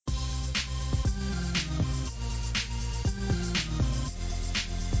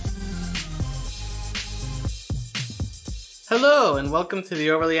Hello, and welcome to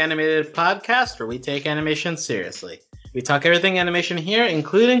the Overly Animated podcast, where we take animation seriously. We talk everything animation here,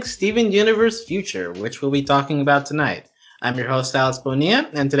 including Steven Universe Future, which we'll be talking about tonight. I'm your host, Alex Bonilla,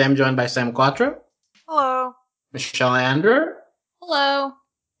 and today I'm joined by Sam Quattro. Hello. Michelle Andrew. Hello.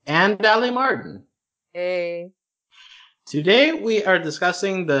 And Ali Martin. Hey. Today we are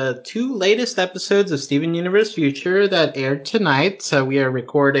discussing the two latest episodes of Steven Universe Future that aired tonight. So we are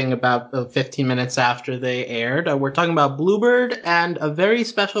recording about 15 minutes after they aired. We're talking about Bluebird and a very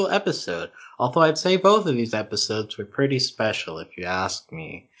special episode. Although I'd say both of these episodes were pretty special, if you ask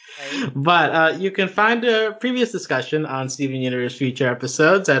me. Right. But you can find a previous discussion on Steven Universe Future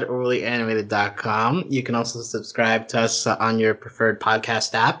episodes at overlyanimated.com. You can also subscribe to us on your preferred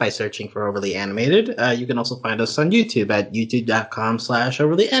podcast app by searching for Overly Animated. You can also find us on YouTube at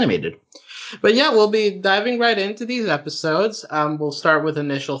youtube.com/overlyanimated. But yeah, we'll be diving right into these episodes. We'll start with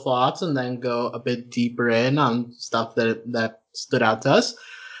initial thoughts and then go a bit deeper in on stuff that stood out to us.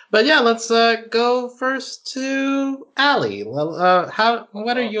 But yeah, let's go first to Ali. Well,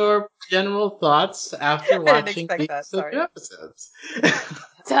 what are your general thoughts after watching these two episodes?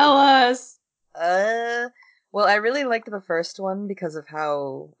 Tell us. Well, I really liked the first one because of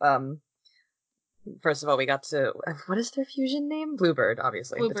how, first of all, we got to, what is their fusion name? Bluebird,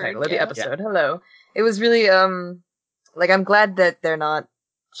 obviously, Bluebird, the title of the yeah. episode. Yeah. Hello. It was really, I'm glad that they're not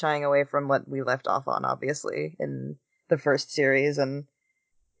shying away from what we left off on, obviously, in the first series, and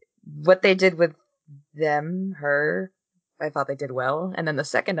what they did with her, I thought they did well, and then the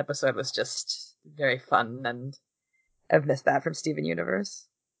second episode was just very fun, and I've missed that from Steven Universe.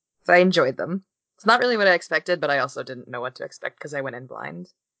 So I enjoyed them. It's not really what I expected, but I also didn't know what to expect because I went in blind.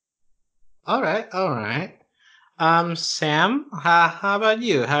 All right. Sam, how about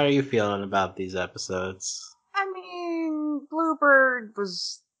you? How are you feeling about these episodes? I mean, Bluebird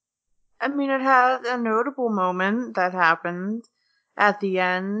was... it had a notable moment that happened at the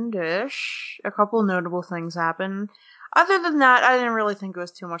end-ish. A couple notable things happened. Other than that, I didn't really think it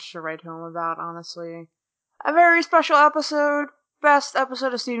was too much to write home about, honestly. A very special episode. Best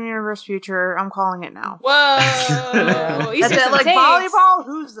episode of Steven Universe Future. I'm calling it now. Whoa! Is it like volleyball?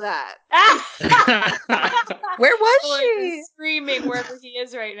 Who's that? Where was she? Screaming wherever he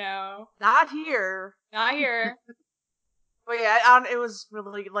is right now. Not here. Not here. But yeah, it was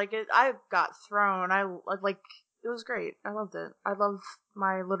really I got thrown. It was great. I loved it. I love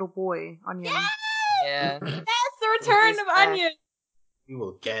my little boy, Onion. Yeah. That's the return of Onion. We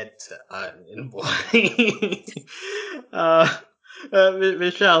will get to Onion Boy.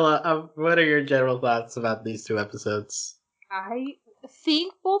 Michelle, what are your general thoughts about these two episodes? I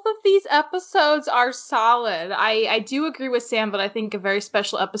think both of these episodes are solid. I do agree with Sam, but I think a very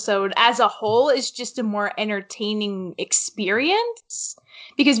special episode as a whole is just a more entertaining experience.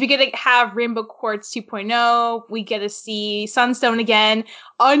 Because we get to have Rainbow Quartz 2.0, we get to see Sunstone again,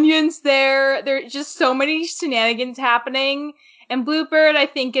 Onion's there are just so many shenanigans happening, and Bluebird, I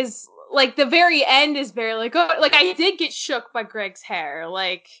think, is, the very end is very, I did get shook by Greg's hair,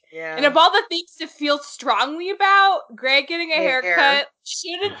 yeah. And of all the things to feel strongly about, Greg getting a haircut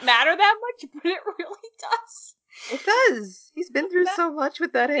shouldn't matter that much, but it really does. It does. He's been through so much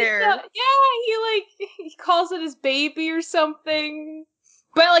with that hair. He calls it his baby or something.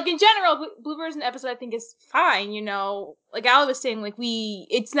 But, in general, Bluebird's an episode I think is fine, Like Al was saying,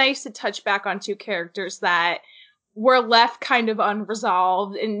 it's nice to touch back on two characters that were left kind of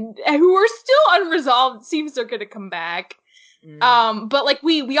unresolved and who are still unresolved. It seems they're gonna come back. But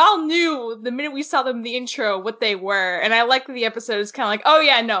we all knew the minute we saw them in the intro what they were, and I like that the episode is kind of oh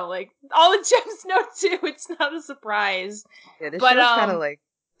yeah, no, all the gems know too. It's not a surprise. Yeah, this show's kind of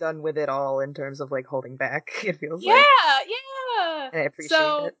done with it all in terms of holding back. It feels yeah. And I appreciate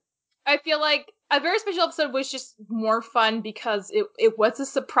it. I feel like a very special episode was just more fun because it was a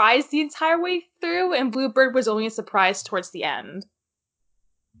surprise the entire way through, and Bluebird was only a surprise towards the end.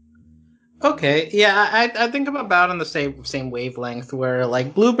 Okay, yeah, I think I'm about on the same wavelength where,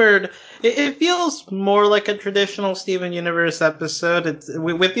 Bluebird, it feels more like a traditional Steven Universe episode. It's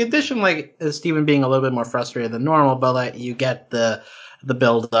with the addition, Steven being a little bit more frustrated than normal, but, you get the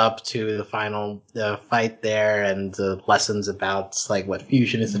build up to the final fight there and the lessons about, what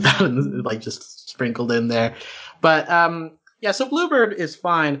fusion is about, just sprinkled in there. But, yeah, so Bluebird is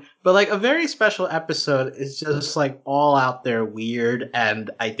fine, but a very special episode is just all out there weird, and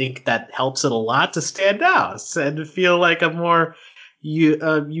I think that helps it a lot to stand out and feel like a more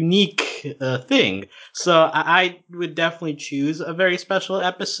unique thing. So I would definitely choose a very special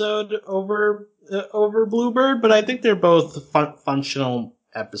episode over Bluebird, but I think they're both functional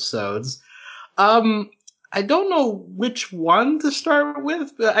episodes. I don't know which one to start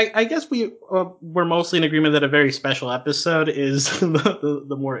with, but I guess we're mostly in agreement that a very special episode is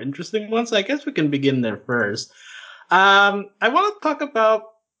the more interesting one. So I guess we can begin there first. I want to talk about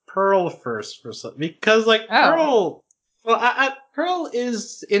Pearl first because like Pearl, well, Pearl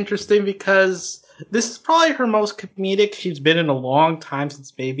is interesting because this is probably her most comedic she's been in a long time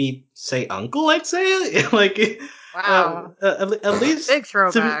since maybe say Uncle. I'd say like Wow. at least Big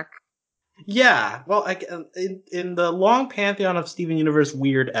throwback. Yeah, well, in the long pantheon of Steven Universe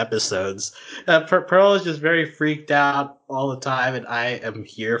weird episodes, Pearl is just very freaked out all the time, and I am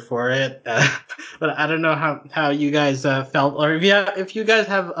here for it. But I don't know how you guys felt, or if you guys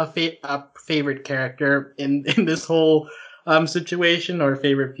have a favorite character in this whole situation or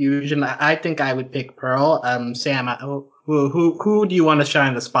favorite fusion. I think I would pick Pearl. Sam, who do you want to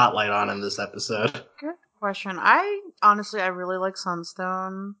shine the spotlight on in this episode? Good question. I really like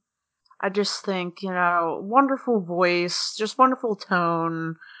Sunstone. I just think, wonderful voice, just wonderful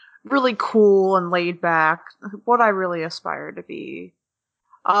tone, really cool and laid back. What I really aspire to be.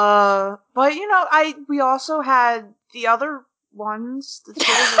 But we also had the other ones, the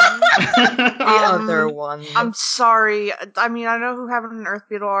children. The other one. I'm sorry. I mean, I know who Heaven and Earth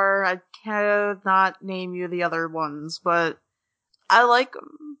Beetle are. I cannot name you the other ones, but I like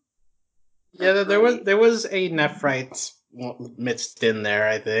them. Yeah, there was a Nephrite mixed in there,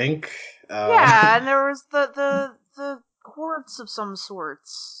 I think. Yeah, and there was the quartz of some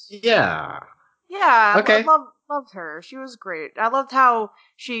sorts. Yeah. Yeah, Okay. I loved her. She was great. I loved how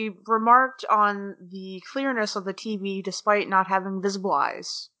she remarked on the clearness of the TV despite not having visible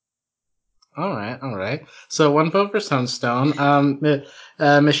eyes. All right. So one vote for Sunstone.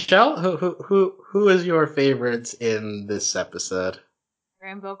 Michelle, who is your favorite in this episode?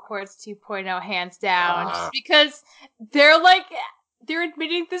 Rainbow Quartz 2.0 hands down. Just because they're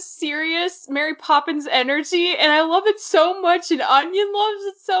admitting this serious Mary Poppins energy, and I love it so much, and Onion loves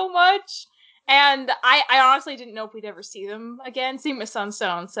it so much. And I honestly didn't know if we'd ever see them again. Same with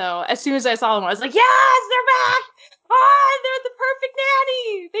Sunstone. So as soon as I saw them, I was like, yes, they're back! Oh, they're the perfect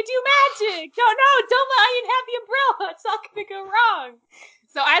nanny! They do magic! No, don't let Onion have the umbrella! It's not gonna go wrong!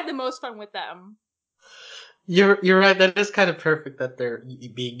 So I had the most fun with them. You're right. That is kind of perfect that they're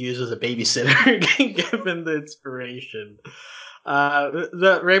being used as a babysitter, given the inspiration.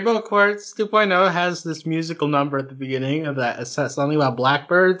 The Rainbow Quartz 2.0 has this musical number at the beginning of that. It says something about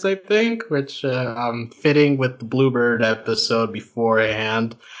blackbirds, I think, which fitting with the Bluebird episode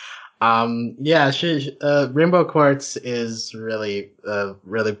beforehand. Rainbow Quartz is really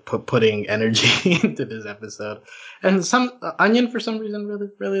putting energy into this episode, and Onion for some reason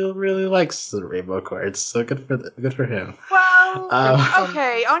really likes the Rainbow Quartz. So good for him. Well,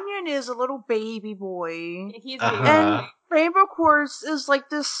 okay, Onion is a little baby boy. He's and Rainbow Quartz is like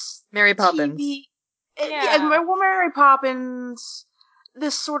this Mary Poppins. TV, Mary Poppins,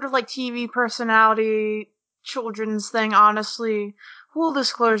 this sort of like TV personality, children's thing. Honestly, full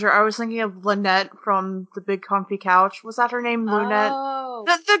disclosure, I was thinking of Lynette from The Big Comfy Couch. Was that her name, Lynette? Oh.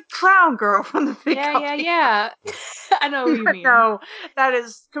 The clown girl from The Big Comfy Couch. I know what you mean. No, that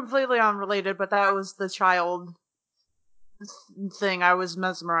is completely unrelated, but that was the child thing I was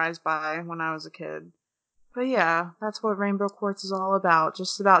mesmerized by when I was a kid. But yeah, that's what Rainbow Quartz is all about.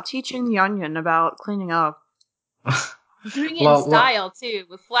 Just about teaching the Onion about cleaning up. Doing it in style, too,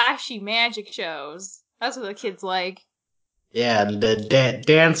 with flashy magic shows. That's what the kids like. Yeah, the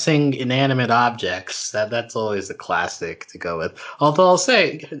dancing inanimate objects. That's always a classic to go with. Although I'll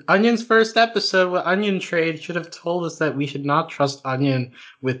say, Onion's first episode with Onion Trade should have told us that we should not trust Onion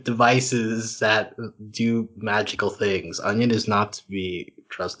with devices that do magical things. Onion is not to be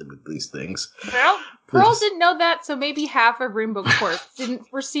trusted with these things. Pearl didn't know that, so maybe half of Rainbow Quartz didn't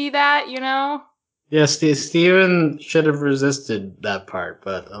foresee that, you know? Yes, Steven should have resisted that part,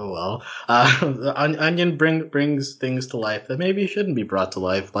 but oh well. Onion brings things to life that maybe shouldn't be brought to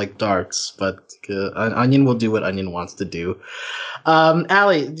life, like darts, but Onion will do what Onion wants to do.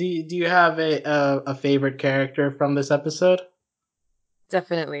 Allie, do you have a favorite character from this episode?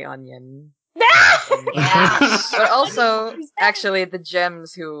 Definitely Onion. Yeah. But also, actually, the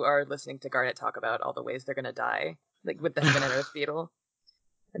gems who are listening to Garnet talk about all the ways they're gonna die, like with the Heaven and Earth Beetle.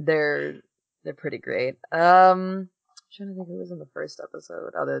 They're pretty great. I'm trying to think who was in the first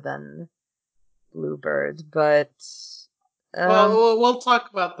episode other than Bluebird, but well, we'll talk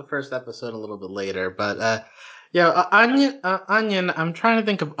about the first episode a little bit later. But Onion. I'm trying to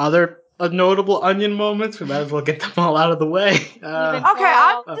think of other notable Onion moments. We might as well get them all out of the way. I'm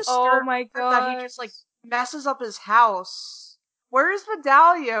disturbed oh my god, that he just like messes up his house Where's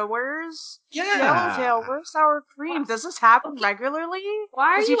Vidalia? Where's Yeah. Yellowtail? Where's Sour Cream? Does this happen regularly?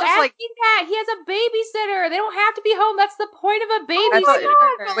 Why are Is he you just, asking like- that? He has a babysitter. They don't have to be home. That's the point of a I babysitter.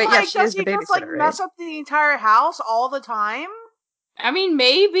 thought- But, Wait, yeah, like, she does is the he just, like, babysitter, mess up the entire house all the time? I mean,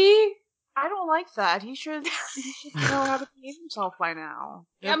 maybe. I don't like that. He should know how to behave himself by now.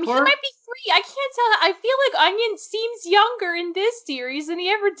 I mean, he might be 3. I can't tell. I feel like Onion seems younger in this series than he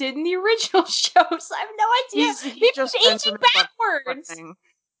ever did in the original show, so I have no idea. He Maybe just he's spent aging some backwards. thing.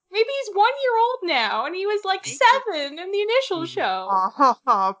 Maybe he's 1 year old now, and he was like 7 in the initial show.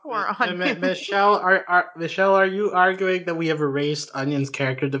 Oh, poor Onion. Michelle, Michelle, are you arguing that we have erased Onion's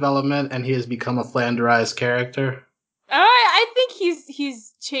character development and he has become a Flanderized character? I think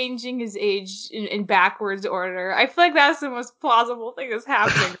he's changing his age in backwards order. I feel like that's the most plausible thing that's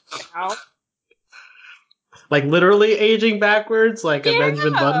happening right now. Like literally aging backwards, like a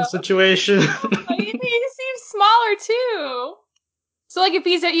Benjamin Button situation. He seems smaller too. So like if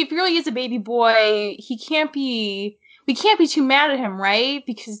he really is a baby boy, we can't be too mad at him, right?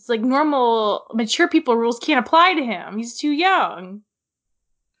 Because like normal mature people rules can't apply to him. He's too young.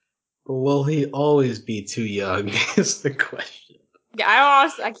 But will he always be too young? Is the question. Yeah,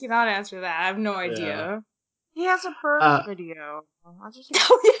 I cannot answer that. I have no idea. He has a birth video. I just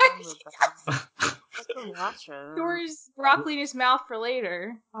Oh, I have to watch it. Dory's broccoli in his mouth for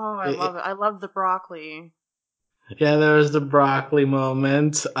later. Oh, I love it. I love the broccoli. Yeah, there was the broccoli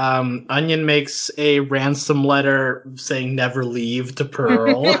moment. Onion makes a ransom letter saying never leave to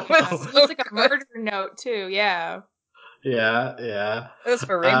Pearl. It was It looks like a murder note too. Yeah. yeah. It was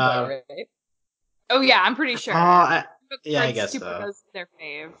for Rainbow, right? Oh yeah, I'm pretty sure. I Fred's guess Super so. Does their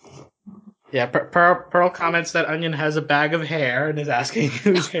fave. Yeah, Pearl comments that Onion has a bag of hair and is asking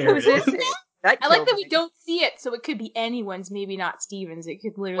whose hair Who's it his is. hair? That I like killed that we me. don't see it, so it could be anyone's, maybe not Steven's. It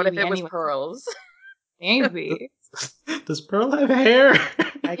could literally What if be it was anyone's. Pearl's? Maybe. Does Pearl have hair?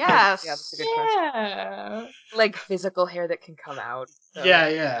 I Yes. Yeah, that's a good question. Yeah. Like physical hair that can come out. So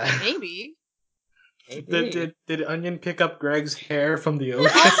Yeah. Maybe. maybe. Did Onion pick up Greg's hair from the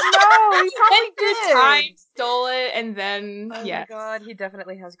ocean? Oh no, he probably Went through did. time, stole it, and then Oh yeah. my god, he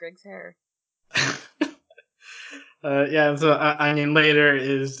definitely has Greg's hair. So Onion later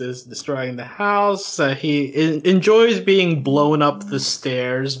is destroying the house. He enjoys being blown up the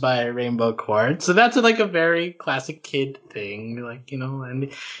stairs by Rainbow Quartz. So that's like a very classic kid thing, like,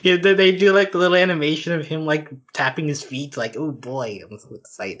 and they do like the little animation of him like tapping his feet, like, oh boy, I'm so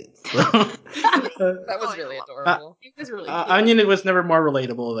excited. That was really adorable. It was really cute. Onion was never more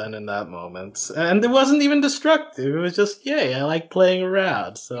relatable than in that moment, and it wasn't even destructive. It was just, yay, I like playing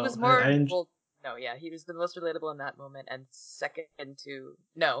around. So He was more. I No, yeah, he was the most relatable in that moment, and second to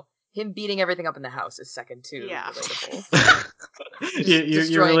him beating everything up in the house is second to Yeah. relatable. you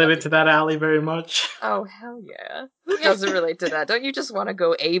destroying related everything. to that, Allie, very much. Oh hell yeah! Who doesn't relate to that? Don't you just want to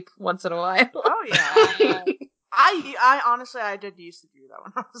go ape once in a while? Oh yeah. I honestly I did used to do that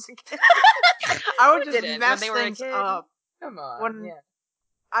when I was a kid. I would Who just didn't? mess When they were a things kid? up. Come on, When yeah.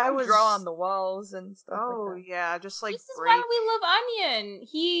 I Would was draw on the walls and stuff. Oh like yeah, just like This is break. why we love Onion.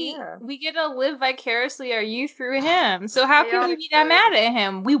 Yeah. We get to live vicariously our youth through him. So how Yeah, can we be that mad at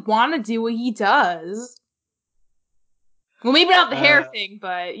him? We want to do what he does. Well, maybe not the hair thing,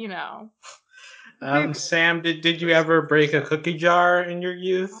 but Sam, did you ever break a cookie jar in your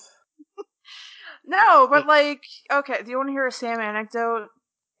youth? No, but like, okay, do you want to hear a Sam anecdote?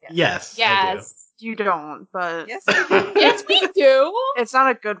 Yes. I yes. You don't, but Yes, we do. Yes, we do. it's not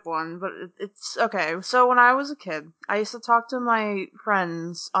a good one, but it's okay. So when I was a kid, I used to talk to my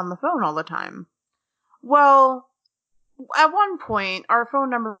friends on the phone all the time. Well, at one point, our phone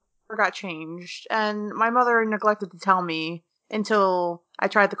number got changed, and my mother neglected to tell me until I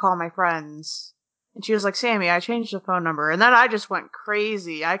tried to call my friends. And she was like, Sammy, I changed the phone number. And then I just went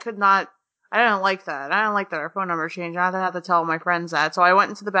crazy. I didn't like that. I didn't like that our phone number changed. I had to tell my friends that. So I went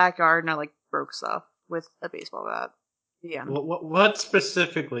into the backyard and I broke stuff with a baseball bat. Yeah. What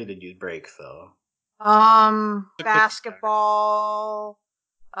specifically did you break, though? Basketball,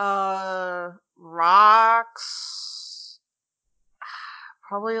 rocks,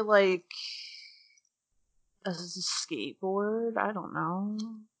 probably like a skateboard. I don't know.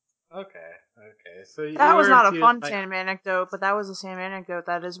 Okay. So That was not a fun Sam anecdote, but that was a Sam anecdote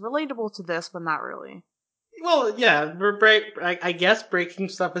that is relatable to this, but not really. Well, yeah, I guess breaking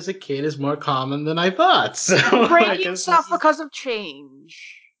stuff as a kid is more common than I thought. So Breaking stuff because of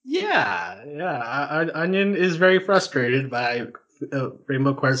change. Yeah. Onion is very frustrated by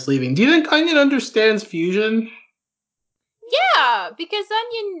Rainbow Quartz leaving. Do you think Onion understands fusion? Yeah, because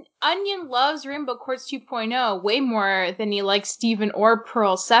Onion loves Rainbow Quartz 2.0 way more than he likes Steven or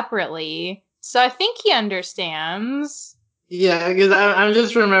Pearl separately. So I think he understands. Yeah, because I'm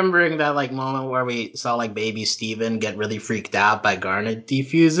just remembering that like moment where we saw like baby Steven get really freaked out by Garnet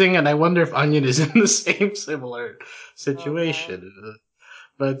defusing, and I wonder if Onion is in the same similar situation.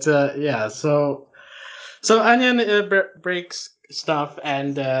 But yeah, so Onion breaks stuff,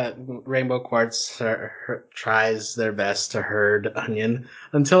 and Rainbow Quartz tries their best to herd Onion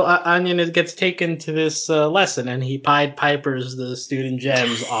until Onion gets taken to this lesson, and he Pied Pipers the student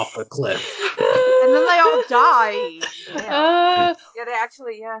gems off a cliff. And then they all die. Uh, Yeah, they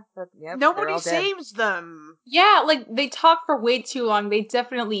actually, yep, they're Nobody all dead. saves them. yeah, like they talked for way too long. They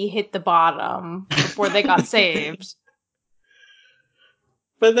definitely hit the bottom before they got saved.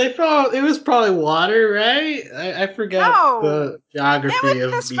 But it was probably water, right? I forget No. the geography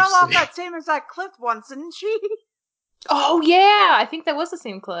of Amethyst Deep fell off Sea. that same exact cliff once, didn't she? Oh yeah, I think that was the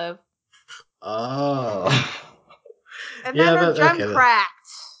same clip. Oh. And Yeah, then her gem okay, cracked.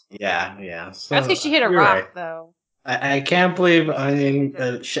 Yeah. So, That's because she hit a you're rock, right. though. I can't believe Onion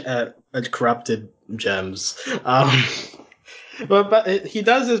corrupted gems. But he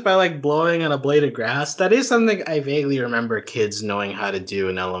does this by like blowing on a blade of grass. That is something I vaguely remember kids knowing how to do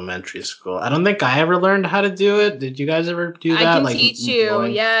in elementary school. I don't think I ever learned how to do it. Did you guys ever do that? I can like teach you.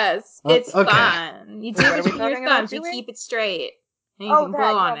 blowing? Yes, Oh, it's okay. fun. You do What it are we between your talking about thumbs. You doing? keep it straight, and you can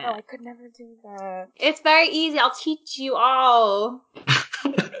blow on it. No, I could never do that. It's very easy. I'll teach you all.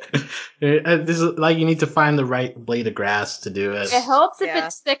 This is like you need to find the right blade of grass to do it. It helps if Yeah.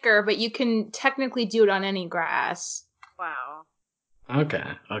 it's thicker, but you can technically do it on any grass. Wow. Okay.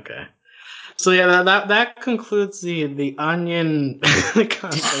 So yeah, that concludes the Onion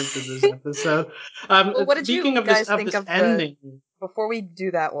content of this episode. Well, what did Speaking you of this guys think of the- ending, Before we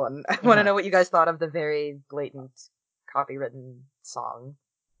do that one, I want to know what you guys thought of the very blatant copywritten song.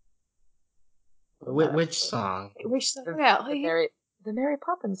 which song? Which The really? Mary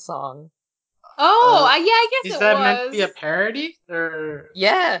Poppins song. Oh, yeah, I guess Is it that was. meant to be a parody or?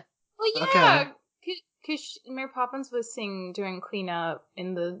 Yeah. Well, Okay. yeah, because Mary Poppins was singing during cleanup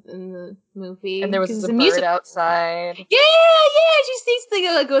in the movie, And there was 'cause a it's bird music. outside. Yeah, she sings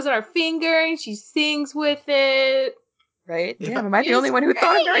the like goes on her finger and she sings with it. Right? If Damn, am I the It's only one who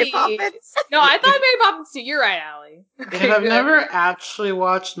thought of Mary great. Poppins? No, I thought Mary Poppins too. You're right, Allie. If I've good. never actually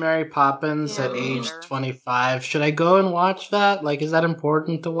watched Mary Poppins Yeah, at me age neither. 25, should I go and watch that? Like, is that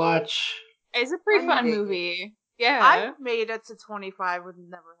important to watch? It's a pretty fun Maybe. movie. Yeah. I made it to 25 with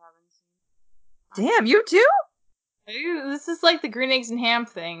never having seen. Damn, you too? This is like the green eggs and ham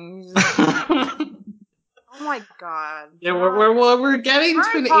thing. Oh my god. Yeah, we're getting to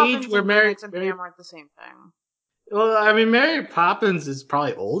Mary an Poppins age where and Mary, Green Eggs and Ham aren't the same thing. well, I mean, Mary Poppins is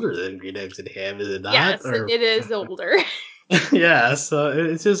probably older than Green Eggs and Ham, is it not? Yes, Or- it is older. Yeah, so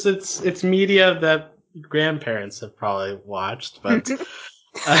it's just it's media that grandparents have probably watched, but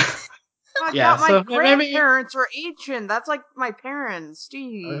I yeah, thought my so maybe grandparents are ancient. That's like my parents.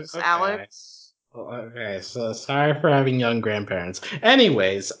 Jeez, okay. Alex. Okay, so sorry for having young grandparents.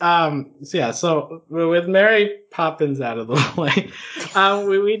 Anyways, so with Mary Poppins out of the way,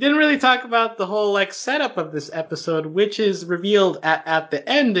 we didn't really talk about the whole like setup of this episode, which is revealed at the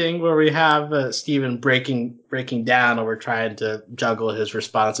ending where we have Steven breaking down over trying to juggle his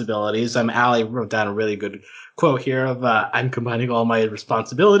responsibilities. Allie wrote down a really good quote here of I'm combining all my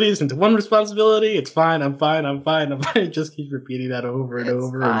responsibilities into one responsibility. It's fine. I'm fine. He just keeps repeating that over and It's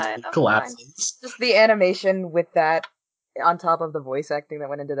over fine, and I'm collapses. Just the animation with that on top of the voice acting that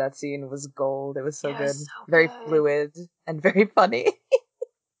went into that scene was gold. It was so Yeah, it good. was so Very good. fluid and very funny.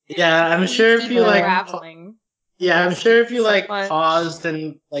 Yeah, I'm sure if you like, traveling. I'm sure if you So like much. paused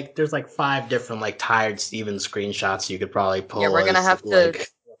and like, there's like 5 different like tired Steven screenshots you could probably pull. Yeah, we're gonna as, have to like,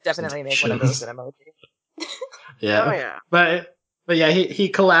 definitely make one of those an emoji. Yeah. Oh yeah. But yeah, he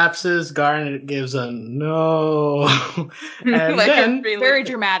collapses. Garnet gives a no, and Like, then really- Very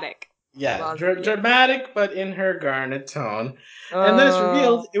dramatic. yeah, Yeah. dramatic, but in her Garnet tone. And then it's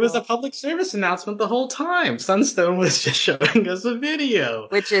revealed it was a public service announcement the whole time. Sunstone was just showing us a video,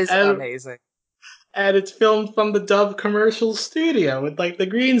 Which is And- amazing. and it's filmed from the Dove commercial studio with like the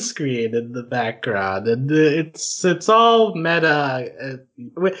green screen in the background, and it's all meta.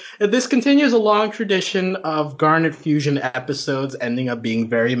 This continues a long tradition of Garnet Fusion episodes ending up being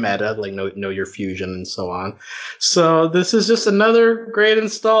very meta, like know your fusion and so on. So this is just another great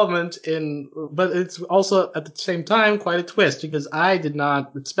installment but it's also at the same time quite a twist because I did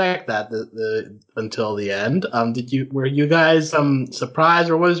not expect that until the end. Were you guys surprised,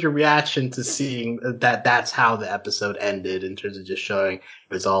 or what was your reaction to seeing that's how the episode ended in terms of just showing it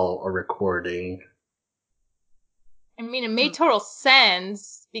was all a recording? I mean, it made total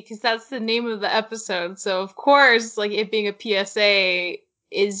sense because that's the name of the episode. So of course, like it being a PSA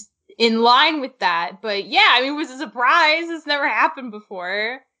is in line with that. But yeah, I mean, it was a surprise. It's never happened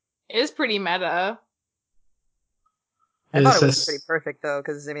before. It is pretty meta. I thought it was pretty perfect though,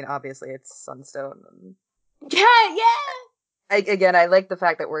 because I mean, obviously it's Sunstone. And... Yeah. I like the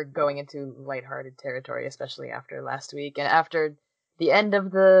fact that we're going into lighthearted territory, especially after last week and after the end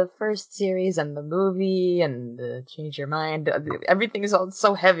of the first series and the movie and the Change Your Mind. Everything is all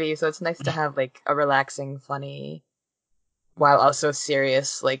so heavy, so it's nice to have like a relaxing, funny, while also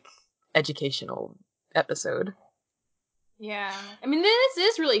serious, like educational episode. Yeah. I mean, this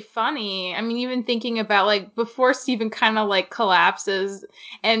is really funny. I mean, even thinking about, like, before Steven kind of, like, collapses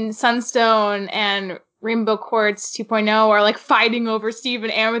and Sunstone and Rainbow Quartz 2.0 are, like, fighting over Steven.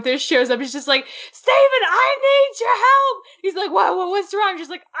 Amethyst shows up. He's just like, Steven, I need your help! He's like, what's wrong? She's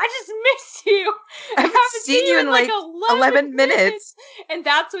like, I just miss you! I haven't seen you in, like, 11 minutes. And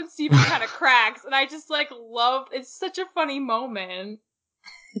that's when Steven kind of cracks. And I just, like, love... It's such a funny moment.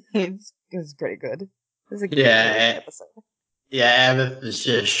 It's pretty good. It's a good episode. Yeah, Amethyst is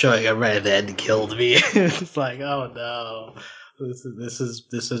just showing up right at the end and killed me. It's like, oh no, this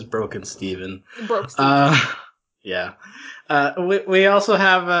is broken Steven. Broke Steven. Yeah. We also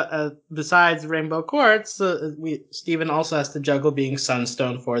have besides Rainbow Quartz, Steven also has to juggle being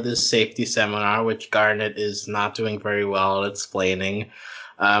Sunstone for this safety seminar, which Garnet is not doing very well at explaining.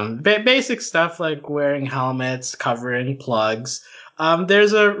 Basic stuff like wearing helmets, covering plugs.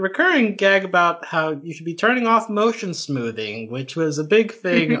 There's a recurring gag about how you should be turning off motion smoothing, which was a big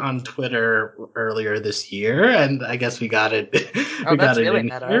thing on Twitter earlier this year, and I guess we got it. We got it really in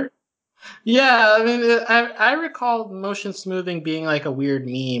here. Yeah, I mean, I recall motion smoothing being like a weird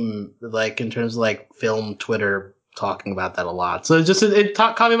meme, like in terms of like film Twitter talking about that a lot. So it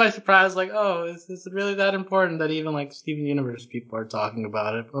caught me by surprise. Like, oh, is it really that important that even like Steven Universe people are talking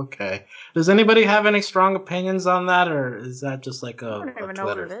about it? Okay. Does anybody have any strong opinions on that, or is that just like a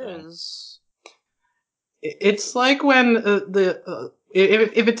Twitter thing? It's like when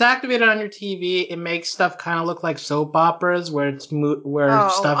if it's activated on your TV, it makes stuff kind of look like soap operas where stuff is moving.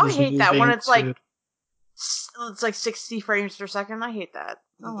 I hate that when it's like 60 frames per second. I hate that.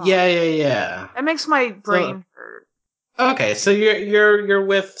 Oh. Yeah. It makes my brain hurt. Okay, so you're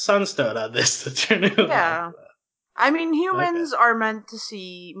with Sunstone on this. Yeah. I mean, humans are meant to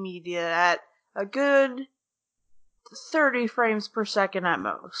see media at a good 30 frames per second at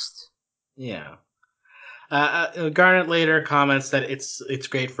most. Yeah. Garnet later comments that it's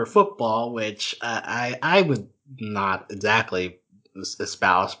great for football, which I would not exactly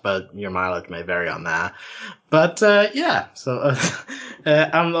espouse, but your mileage may vary on that. But yeah, so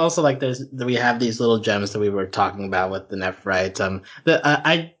I'm also like we have these little gems that we were talking about with the Nephrite.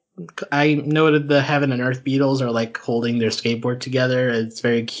 I noted the Heaven and Earth Beetles are like holding their skateboard together. It's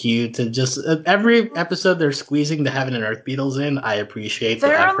very cute. And just every episode they're squeezing the Heaven and Earth Beetles in. I appreciate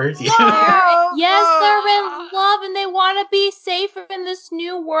the effort. Yes, they're in love and they want to be safe in this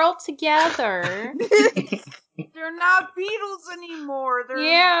new world together. They're not beetles anymore. They're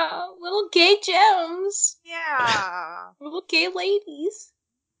little gay gems. Yeah, little gay ladies.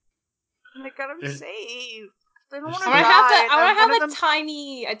 They gotta be safe. They don't want to die. I want to have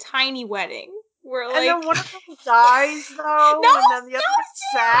a tiny wedding where like. And then one of them dies though, and then the other one's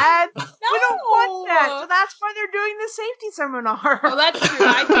sad. No. We don't want that, so that's why they're doing the safety seminar. Oh, that's true.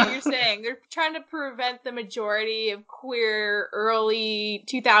 I see what you're saying. They're trying to prevent the majority of queer early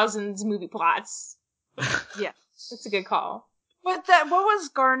 2000s movie plots. Yeah, that's a good call. But what was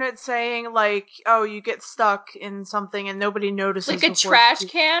Garnet saying? Like, oh, you get stuck in something and nobody notices. Like a trash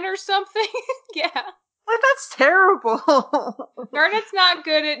can or something? Yeah. Like, that's terrible. Garnet's not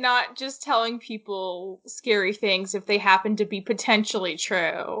good at not just telling people scary things if they happen to be potentially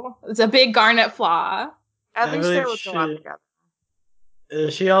true. It's a big Garnet flaw. At least they would go out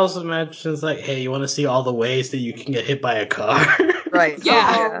together. She also mentions, like, hey, you want to see all the ways that you can get hit by a car? Right.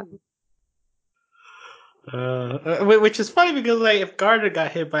 Yeah. Which is funny because like if Garnet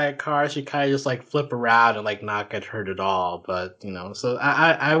got hit by a car, she kind of just like flip around and like not get hurt at all. But you know, so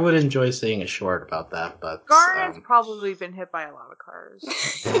I would enjoy seeing a short about that. But Garnet's probably been hit by a lot of cars.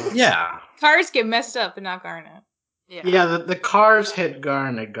 Yeah, cars get messed up, but not Garnet. Yeah. The cars hit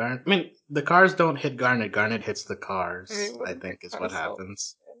Garnet. I mean, the cars don't hit Garnet. Garnet hits the cars. I think is what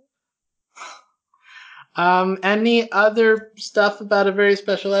happens. Any other stuff about a very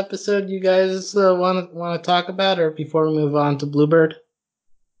special episode you guys want to talk about, or before we move on to Bluebird?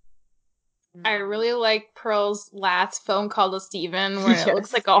 I really like Pearl's last phone call to Steven, where it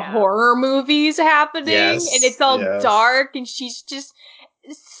looks like a horror movie's happening, and it's all dark, and she's just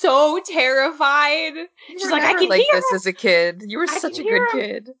so terrified. She's like, I can like hear this him. As a kid. You were such a good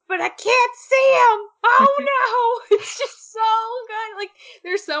kid. But I can't see him. Oh no! It's just so good. Like,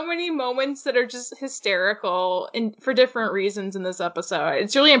 there's so many moments that are just hysterical and for different reasons in this episode.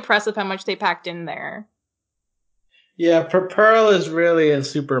 It's really impressive how much they packed in there. Yeah, Pearl is really in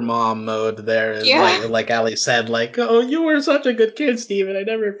super mom mode there. Yeah. Like Ali said, like, oh, you were such a good kid, Steven. I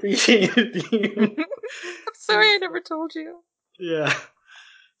never appreciated you. I'm sorry I never told you. Yeah.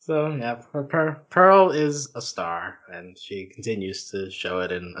 So, yeah, Pearl is a star, and she continues to show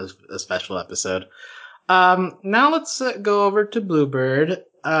it in a special episode. Now let's go over to Bluebird.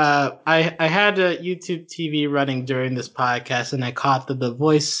 I had a YouTube TV running during this podcast, and I caught that the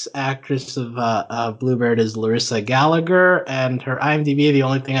voice actress of Bluebird is Larissa Gallagher, and her IMDb, the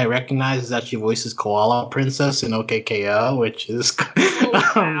only thing I recognize is that she voices Koala Princess in OKKO, which is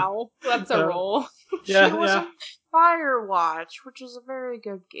Oh, wow. That's a role. Yeah, She was yeah. in Firewatch, which is a very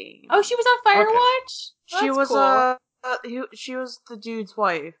good game. Oh, she was on Firewatch? She That's was cool. she was the dude's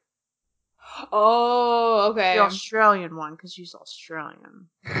wife, Oh, okay. the Australian one, because she's Australian.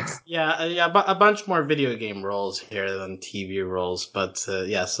 Yeah, but a bunch more video game roles here than TV roles, but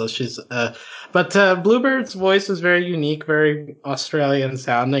yeah, so she's but Bluebird's voice is very unique, very Australian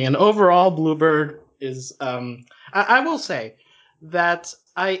sounding, and overall Bluebird is I will say that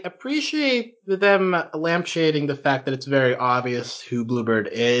I appreciate them lampshading the fact that it's very obvious who Bluebird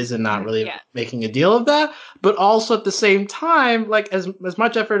is and not really Yeah. making a deal of that, but also at the same time, like as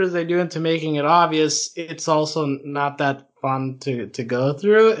much effort as they do into making it obvious, it's also not that fun to go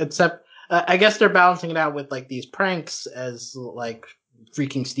through, except I guess they're balancing it out with like these pranks as like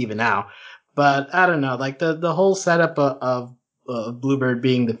freaking Steven out. But I don't know, like the whole setup of Bluebird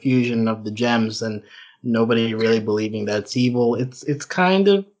being the fusion of the gems and nobody really believing that it's evil. It's kind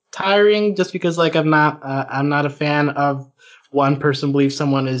of tiring just because like I'm not a fan of one person believes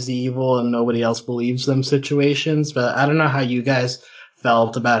someone is evil and nobody else believes them situations. But I don't know how you guys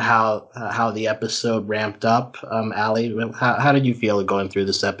felt about how the episode ramped up. Ali, how did you feel going through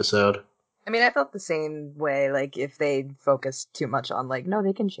this episode? I mean, I felt the same way, like, if they focused too much on, like, no,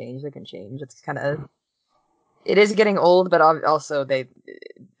 they can change. It's kind of... It is getting old, but also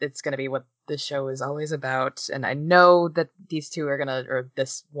it's going to be what the show is always about. And I know that these two are going to, or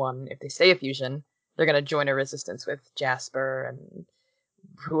this one, if they stay a fusion, they're going to join a resistance with Jasper and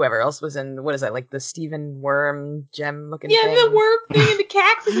whoever else was in, what is that, like the Steven Worm gem looking thing? Yeah, the worm thing and the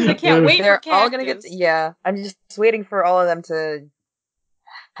cactuses. I can't wait for They're cactus. all going to get, yeah, I'm just waiting for all of them to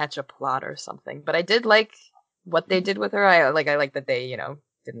hatch a plot or something. But I did like what they did with her. I like that they,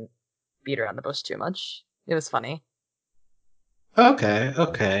 didn't beat around the bush too much. It was funny.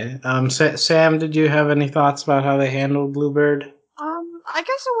 Okay. Sam, did you have any thoughts about how they handled Bluebird? I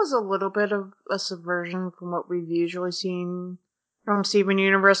guess it was a little bit of a subversion from what we've usually seen from Steven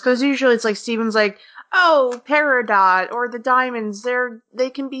Universe, because usually it's like Steven's like, oh, Peridot or the Diamonds, they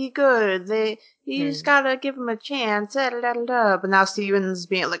can be good. You just gotta give them a chance. Da, da, da, da. But now Steven's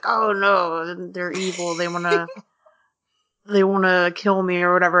being like, oh no, they're evil. They wanna kill me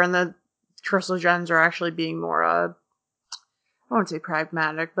or whatever. And the Crystal Gems are actually being more I won't say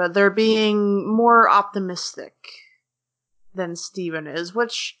pragmatic, but they're being more optimistic than Steven is,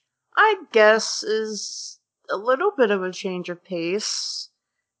 which I guess is a little bit of a change of pace,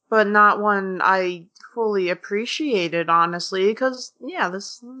 but not one I fully appreciated, honestly, because, yeah,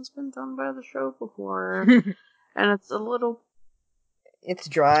 this has been done by the show before, and it's a little It's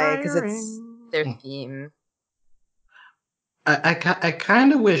dry, because it's tiring. their theme. I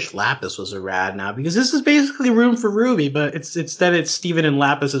kind of wish Lapis was a rad now, because this is basically Room for Ruby, but instead it's Steven and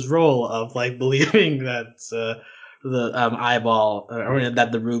Lapis's role of like believing that the eyeball or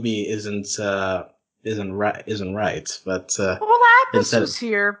that the ruby isn't right. But Well, Lapis instead, was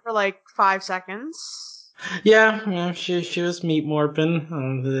here for like 5 seconds. yeah, she was meat morping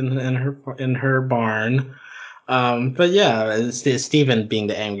in her barn. But yeah, Steven being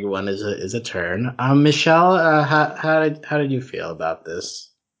the angry one is a turn. Michelle, how did you feel about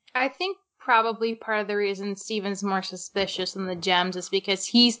this? I think probably part of the reason Steven's more suspicious than the gems is because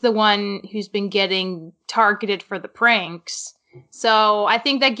he's the one who's been getting targeted for the pranks. So I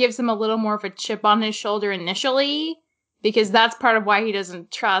think that gives him a little more of a chip on his shoulder initially, because that's part of why he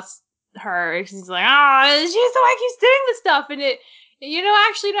doesn't trust her. He's like, she's the one who keeps doing this stuff, and it,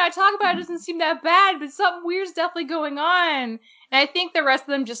 actually, I talk about it, doesn't seem that bad, but something weird's definitely going on. And I think the rest of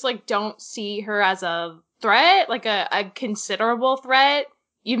them just like don't see her as a threat, like a considerable threat.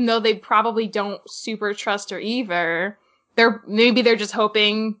 Even though they probably don't super trust her either. Maybe they're just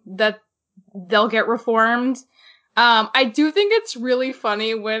hoping that they'll get reformed. I do think it's really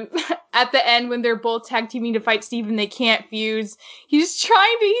funny when at the end when they're both tag teaming to fight Steven, they can't fuse. He's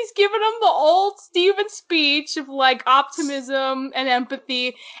giving them the old Steven speech of like optimism and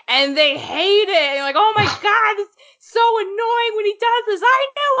empathy, and they hate it. And like, oh my god, it's so annoying when he does this. I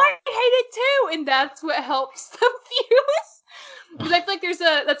know, I hate it too. And that's what helps them fuse. Because I feel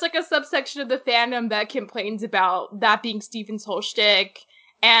like that's like a subsection of the fandom that complains about that being Steven's whole shtick,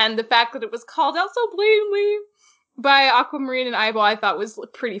 and the fact that it was called out so blatantly by Aquamarine and Eyeball, I thought was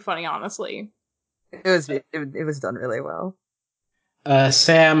pretty funny, honestly. It was done really well.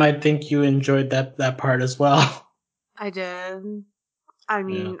 Sam, I think you enjoyed that part as well. I did. I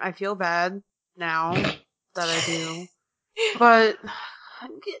mean, I feel bad now that I do. But,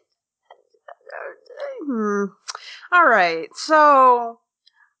 alright, so,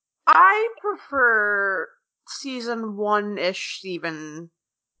 I prefer season 1-ish Steven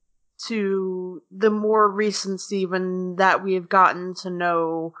to the more recent Steven that we have gotten to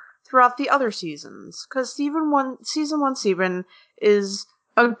know throughout the other seasons. Because season 1 Steven is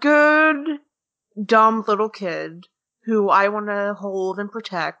a good, dumb little kid who I want to hold and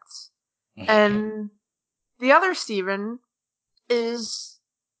protect. And the other Steven is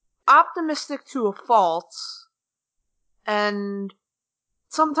optimistic to a fault, and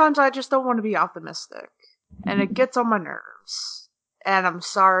sometimes I just don't want to be optimistic. And it gets on my nerves. And I'm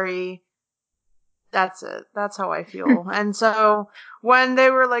sorry. That's it. That's how I feel. And so, when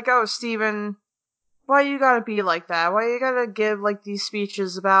they were like, oh, Steven, why you gotta be like that? Why you gotta give, like, these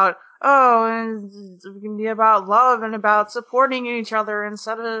speeches about, oh, and it can be about love and about supporting each other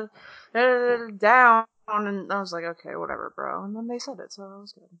instead of down. And I was like, okay, whatever, bro. And then they said it, so it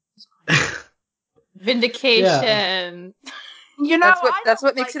was good. Vindication. Yeah. You know, that's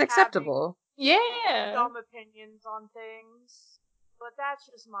what makes it acceptable. Yeah. Dumb opinions on things, but that's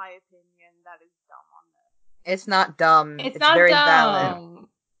just my opinion. That is dumb on this. It's not dumb. It's not very dumb. valid.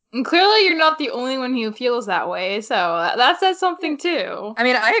 And clearly you're not the only one who feels that way, so that says something too. I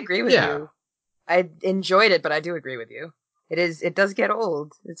mean, I agree with you. I enjoyed it, but I do agree with you. It does get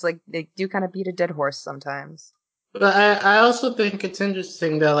old. It's like, they do kind of beat a dead horse sometimes. But I also think it's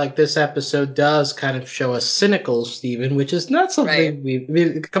interesting that like this episode does kind of show a cynical Steven, which is not something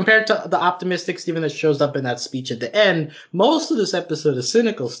we compared to the optimistic Steven that shows up in that speech at the end. Most of this episode is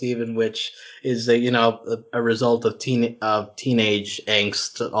cynical Steven, which is a result of teenage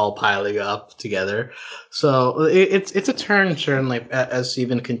angst all piling up together. So it's a turn certainly as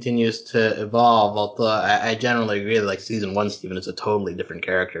Steven continues to evolve. Although I generally agree that like season 1 Steven is a totally different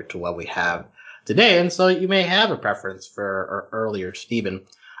character to what we have today, and so you may have a preference for earlier Steven.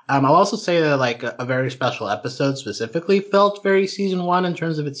 I'll also say that like a very special episode specifically felt very season 1 in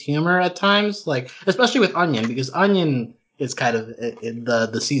terms of its humor at times, like especially with Onion, because Onion is kind of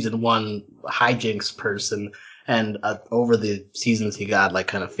the season 1 hijinks person, and over the seasons he got like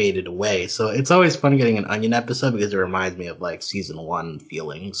kind of faded away. So it's always fun getting an Onion episode because it reminds me of like season 1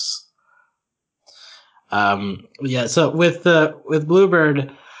 feelings. So with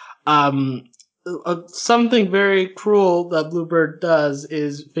Bluebird, something very cruel that Bluebird does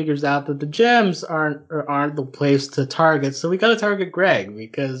is figures out that the gems aren't the place to target, so we gotta target Greg,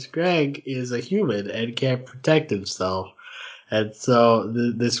 because Greg is a human and can't protect himself. And so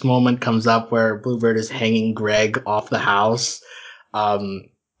this moment comes up where Bluebird is hanging Greg off the house.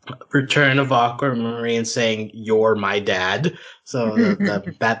 Return of Aquamarine saying, "You're my dad." So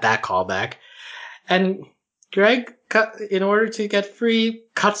that callback. And Greg, in order to get free,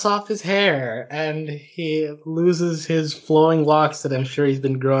 cuts off his hair, and he loses his flowing locks that I'm sure he's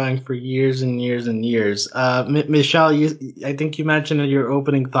been growing for years and years and years. Michelle, I think you mentioned in your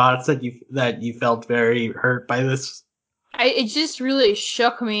opening thoughts that you felt very hurt by this. It just really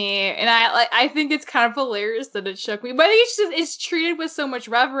shook me, and I think it's kind of hilarious that it shook me. But I think it's treated with so much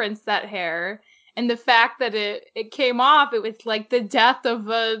reverence, that hair, and the fact that it came off. It was like the death of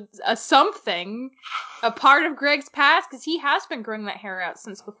a something, a part of Greg's past, because he has been growing that hair out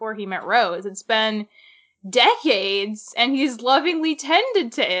since before he met Rose. It's been decades, and he's lovingly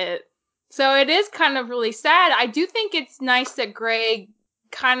tended to it. So it is kind of really sad. I do think it's nice that Greg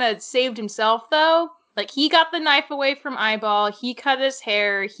kind of saved himself, though. Like, he got the knife away from Eyeball, he cut his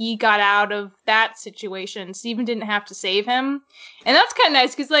hair, he got out of that situation. Steven didn't have to save him. And that's kind of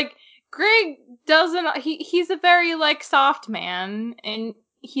nice, because, like, Greg he's a very, like, soft man, and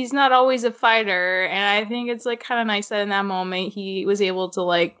he's not always a fighter, and I think it's, like, kind of nice that in that moment he was able to,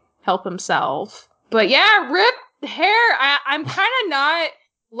 like, help himself. But yeah, rip hair, I'm kind of not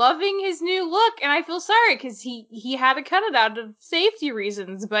loving his new look, and I feel sorry, because he had to cut it out of safety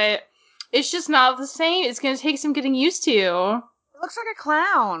reasons, but it's just not the same. It's going to take some getting used to. looks like a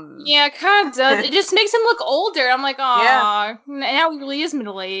clown. Yeah, it kind of does. It just makes him look older. I'm like, aw, Yeah. now he really is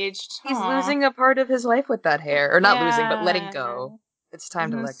middle-aged. He's Aw. losing a part of his life with that hair. Or not losing, but letting Yeah. go. It's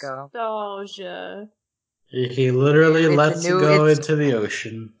time to let go. Nostalgia. He literally It's a lets new- go it's- into the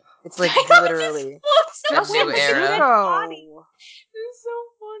ocean. It's like I know, literally. it just floats a new away. era. That body. Zuko. It's so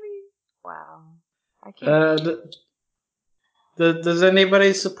funny. Wow. I can't. Does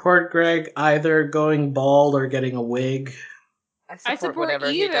anybody support Greg either going bald or getting a wig? I I support support whatever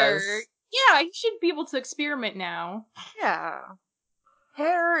either. he does. Yeah, he should be able to experiment now. Yeah.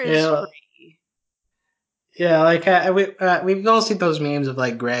 Hair is Yeah. free. Yeah, like we've all seen those memes of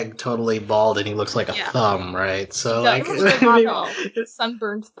like Greg totally bald and he looks like a Yeah. thumb, right? So He like, does. He looks like a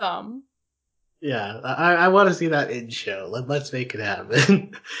sunburned thumb. yeah, I want to see that in show. Let's make it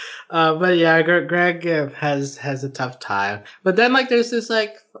happen. But yeah, Greg has a tough time. But then like there's this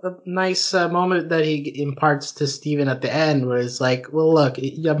like a nice moment that he imparts to Steven at the end, where it's like, well, look,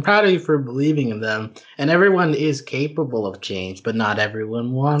 I'm proud of you for believing in them, and everyone is capable of change, but not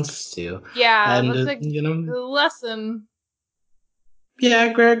everyone wants to. Yeah, And that's like you know. the lesson.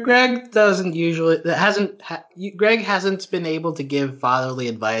 Yeah, Greg doesn't usually Greg hasn't been able to give fatherly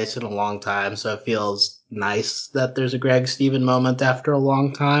advice in a long time, so it feels nice that there's a Greg Steven moment after a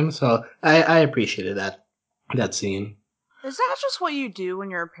long time. So I appreciated that scene. Is that just what you do when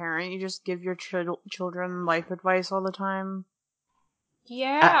you're a parent? You just give your children life advice all the time?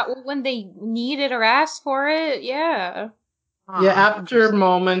 Yeah, well, when they need it or ask for it, yeah. Yeah, after Interesting.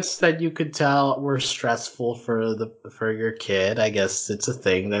 moments that you could tell were stressful for your kid, I guess it's a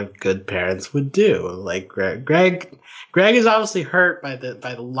thing that good parents would do. Like Greg is obviously hurt by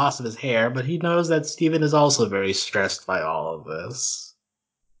the loss of his hair, but he knows that Steven is also very stressed by all of this.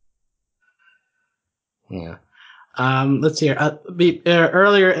 Yeah. Let's see here.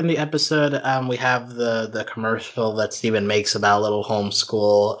 Earlier in the episode, we have the commercial that Steven makes about little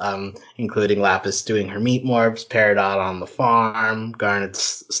homeschool, including Lapis doing her meat morphs, Peridot on the farm,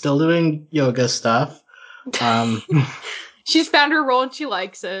 Garnet's still doing yoga stuff. She's found her role and she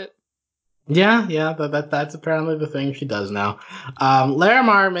likes it. Yeah, that's apparently the thing she does now.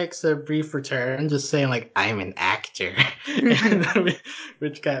 Larimar makes a brief return, just saying like, "I'm an actor,"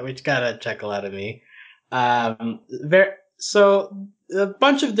 which got a chuckle out of me. So a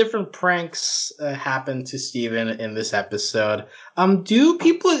bunch of different pranks happen to Steven in this episode. Do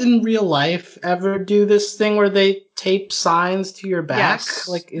people in real life ever do this thing where they tape signs to your back? Yes.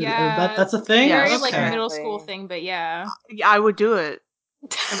 Like, Yeah, that's a thing? Very Yes. like Okay. middle school thing, but yeah. I would do it.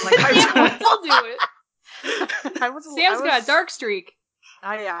 like, Yeah, we'll do it. Sam's got a dark streak.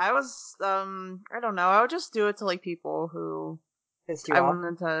 I was I don't know. I would just do it to like people who Pissed you I off.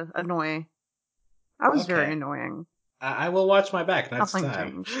 wanted to annoy. I was Okay. very annoying. I will watch my back next Nothing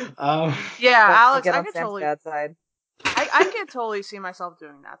time. changed. Um, Yeah, Don't Alex, get I on could Sam's totally, bad side. I could totally see myself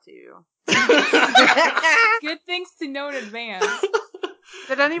doing that to you. Good things to know in advance.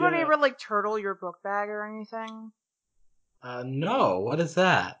 Did anybody Yeah. ever like turtle your book bag or anything? no, what is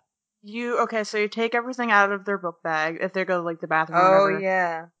that? So you take everything out of their book bag if they go to like the bathroom or Oh, whatever,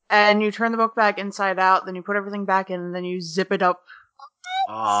 yeah. and you turn the book bag inside out. Then you put everything back in, and then you zip it up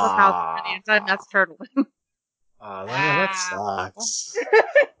somehow on the inside. And that's turtling. Oh, that sucks.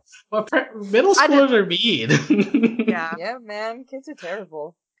 Well, middle I schoolers are mean. Yeah. Yeah, man. Kids are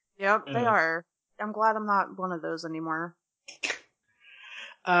terrible. Yep, they Yeah. are. I'm glad I'm not one of those anymore.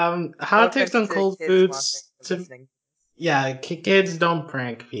 Hot takes on cold kids foods. listening. Yeah, kids don't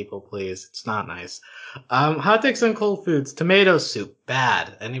prank people, please. It's not nice. Hot takes on cold foods. Tomato soup,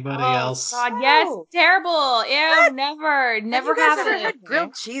 bad. Anybody else? God, yes, No. terrible. Ew, never Have never you guys have ever it. had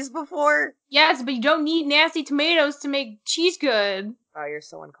grilled cheese before? Yes, but you don't need nasty tomatoes to make cheese good. Oh, you're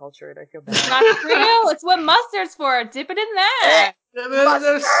so uncultured. I feel It's bad. not true. It's what mustard's for. Dip it in that.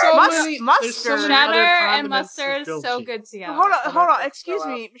 There's so many. There's so many Cheddar other and condiments with mustard is grilled so cheese. good together. Hold I'm on. gonna Excuse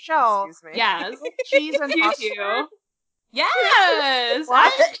throw me, up. Michelle. Excuse me. Yes. Cheese and Excuse mustard. you. Yes.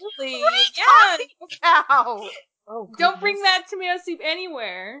 What? Absolutely. Yes. Ow. Oh, Don't bring goodness. that tomato soup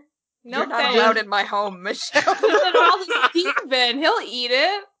anywhere. No You're not thanks. allowed in my home, Michelle. Put it all to Steven. He'll eat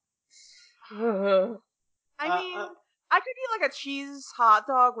it. I mean, I could eat like a cheese hot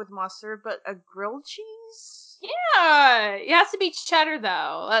dog with mustard, but a grilled cheese? Yeah. It has to be cheddar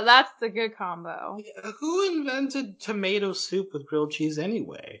though. That's the good combo. Who invented tomato soup with grilled cheese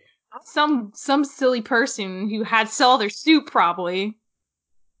anyway? Some silly person who had to sell their soup probably.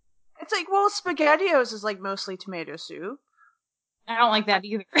 It's like, well, SpaghettiOs is like mostly tomato soup. I don't like that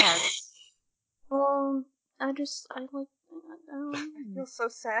either. Well, I like. I feel so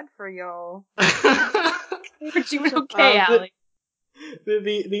sad for y'all. But you okay, Um, Allie?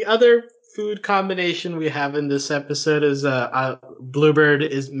 The other food combination we have in this episode is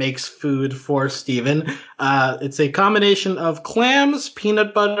Bluebird makes food for Steven. It's a combination of clams,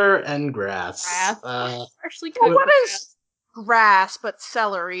 peanut butter, and grass. Actually, Well, what is grass but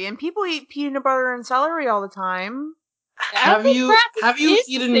celery? And people eat peanut butter and celery all the time. Have you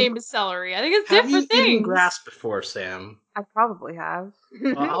eaten the same as celery? I think it's have different you eaten things. grass before, Sam? I probably have.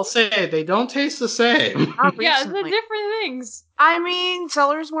 Well, I'll say they don't taste the same. Not Yeah, recently. they're different things. I mean,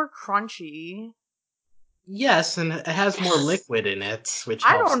 celery's more crunchy. Yes, and it has more liquid in it, which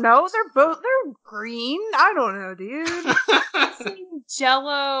I helps. don't know. They're green. I don't know, dude.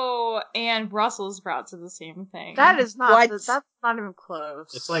 Jello and Brussels sprouts are the same thing. That is not. What? That's not even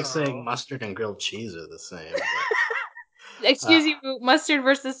close. It's like saying mustard and grilled cheese are the same. Excuse you, mustard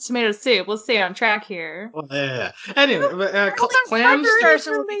versus tomato soup. Let's stay on track here. Well, yeah. Anyway, clams.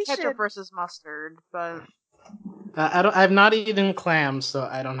 Comparison would be ketchup versus mustard, but I've not eaten clams, so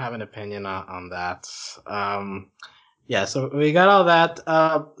I don't have an opinion on that. Yeah, so we got all that.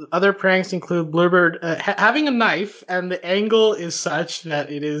 Other pranks include Bluebird having a knife, and the angle is such that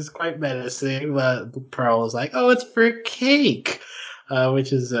it is quite menacing. But Pearl is like, "Oh, it's for cake,"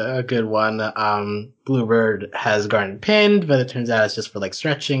 which is a good one. Bluebird has Garnet pinned, but it turns out it's just for like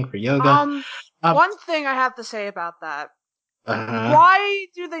stretching for yoga. one thing I have to say about that: Uh-huh. why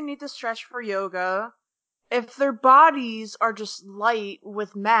do they need to stretch for yoga if their bodies are just light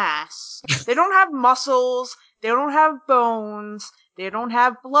with mass? They don't have muscles. They don't have bones. They don't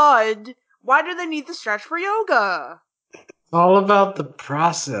have blood. Why do they need to stretch for yoga? All about the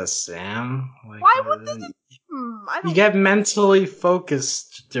process, Sam. Like, Why would they? I don't. You get mentally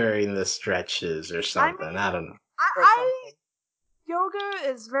focused during the stretches or something. I don't know. Yoga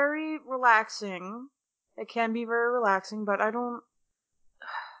is very relaxing. It can be very relaxing, but I don't.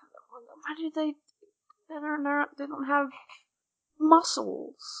 Why do they? They don't have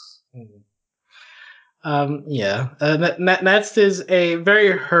muscles. Yeah. Next is a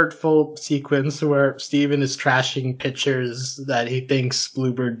very hurtful sequence where Steven is trashing pictures that he thinks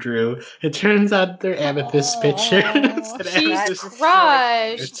Bluebird drew. It turns out they're Amethyst pictures. She's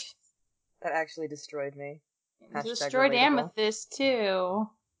crushed. That actually destroyed me. Destroyed #relatable. Amethyst too.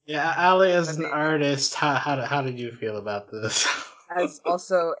 Yeah, Ali, as an artist, how did you feel about this? As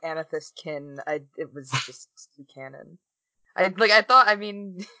also Amethyst kin, it was just too canon. I thought,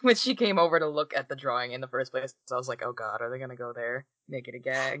 when she came over to look at the drawing in the first place, I was like, oh god, are they gonna go there? Make it a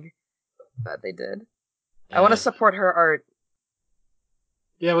gag? But they did. Yeah. I want to support her art.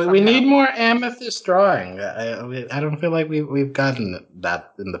 Yeah, we need more Amethyst drawing. I don't feel like we've gotten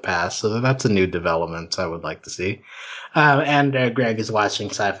that in the past, so that's a new development I would like to see. And Greg is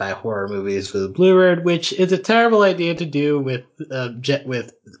watching sci-fi horror movies with Bluebird, which is a terrible idea to do with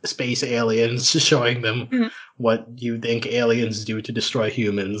space aliens, showing them what you think aliens do to destroy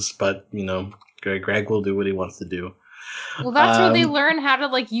humans. But Greg will do what he wants to do. Well, that's where they learn how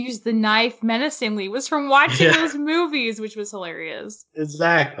to use the knife menacingly. Was from watching those movies, which was hilarious.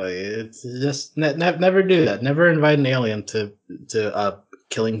 Exactly. It's just never do that. Never invite an alien to a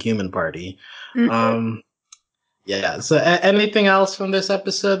killing human party. Yeah. So, anything else from this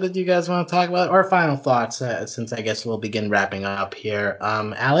episode that you guys want to talk about, or final thoughts? Since I guess we'll begin wrapping up here.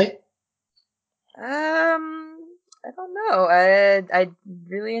 Ali? I don't know. I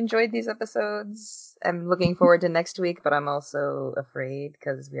really enjoyed these episodes. I'm looking forward to next week, but I'm also afraid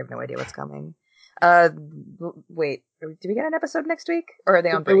because we have no idea what's coming. Wait, do we get an episode next week, or are they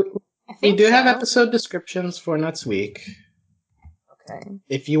on break? We do have episode descriptions for next week. Okay.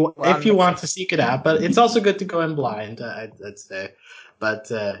 If you want to seek it out, but it's also good to go in blind, I'd say.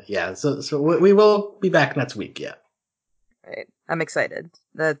 But yeah, so we will be back next week. Yeah. Right. I'm excited.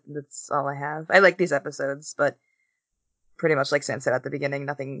 That's all I have. I like these episodes, but pretty much like Sam said at the beginning,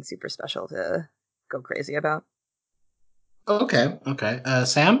 nothing super special to go crazy about. Okay.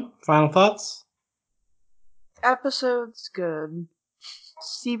 Sam, final thoughts? Episode's good.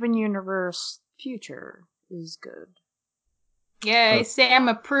 Steven Universe future is good. Yay, Sam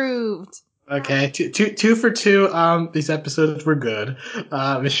approved. Okay, two for two. These episodes were good.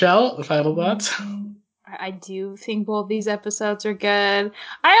 Michelle, final thoughts? I do think both these episodes are good.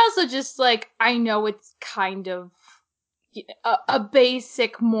 I also just I know it's kind of a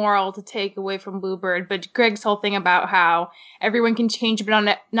basic moral to take away from Bluebird, but Greg's whole thing about how everyone can change,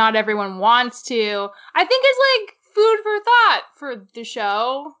 but not everyone wants to, I think is food for thought for the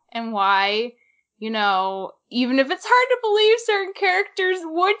show, and why, even if it's hard to believe certain characters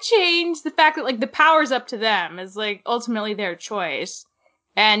would change, the fact that the power's up to them is ultimately their choice.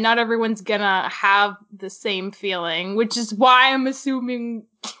 And not everyone's gonna have the same feeling, which is why I'm assuming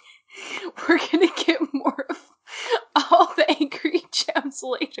we're gonna get more of all the angry gems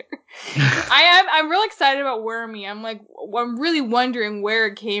later. I'm real excited about Wormy. I'm really wondering where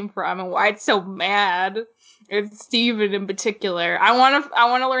it came from and why it's so mad. It's Steven in particular. I want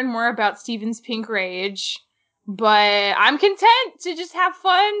to learn more about Steven's pink rage, but I'm content to just have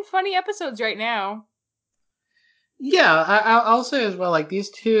funny episodes right now. Yeah, I'll say as well, like,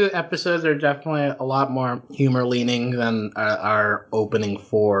 these 2 episodes are definitely a lot more humor leaning than our opening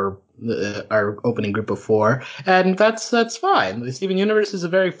group of 4, and that's fine. The Steven Universe is a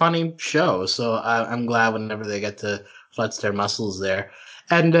very funny show, so I'm glad whenever they get to flex their muscles there.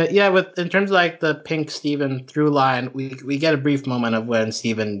 And yeah, in terms of like the pink Steven through line, we get a brief moment of when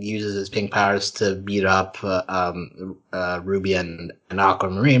Steven uses his pink powers to beat up Ruby and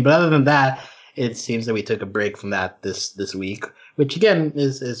Aquamarine, but other than that, it seems that we took a break from that this week, which again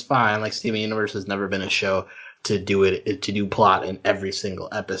is fine. Like, Steven Universe has never been a show to do plot in every single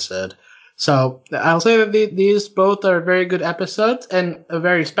episode. So I'll say that these both are very good episodes, and a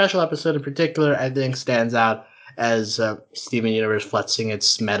very special episode in particular I think stands out as Steven Universe flexing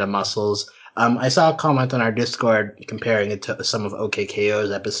its meta muscles. I saw a comment on our Discord comparing it to some of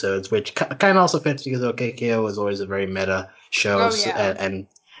OKKO's episodes, which kind of also fits because OKKO was always a very meta show. Oh, yeah. And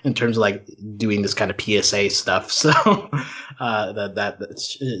in terms of like doing this kind of PSA stuff. So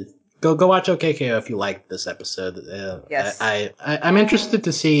go watch OKKO if you like this episode. Yes. I'm interested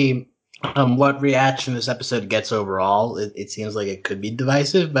to see what reaction this episode gets overall. It seems like it could be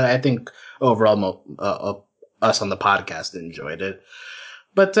divisive, but I think overall us on the podcast enjoyed it.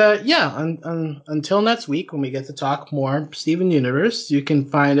 But yeah, until next week when we get to talk more Steven Universe, you can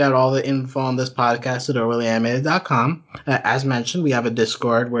find out all the info on this podcast at overlyanimated.com. As mentioned, we have a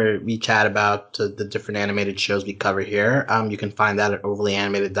Discord where we chat about the different animated shows we cover here. You can find that at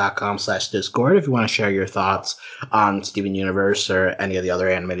overlyanimated.com/Discord if you want to share your thoughts on Steven Universe or any of the other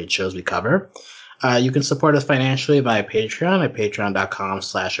animated shows we cover. You can support us financially via Patreon at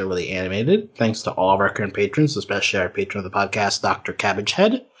patreon.com/overlyanimated. Thanks to all of our current patrons, especially our patron of the podcast, Dr.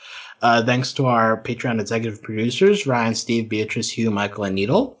 Cabbagehead. Thanks to our Patreon executive producers, Ryan, Steve, Beatrice, Hugh, Michael, and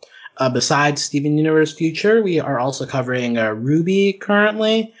Needle. Besides Steven Universe Future, we are also covering Ruby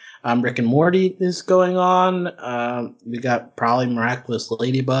currently. Rick and Morty is going on. We got probably Miraculous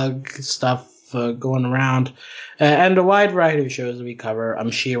Ladybug stuff going around, and a wide variety of shows that we cover.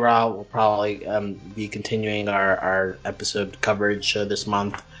 She-Ra will probably be continuing our episode coverage this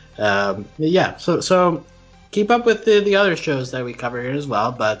month. Yeah, so keep up with the other shows that we cover here as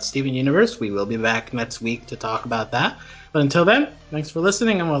well. But Steven Universe, we will be back next week to talk about that. But until then, thanks for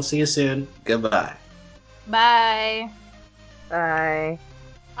listening, and we'll see you soon. Goodbye. Bye. Bye.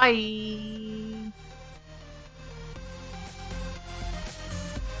 Bye.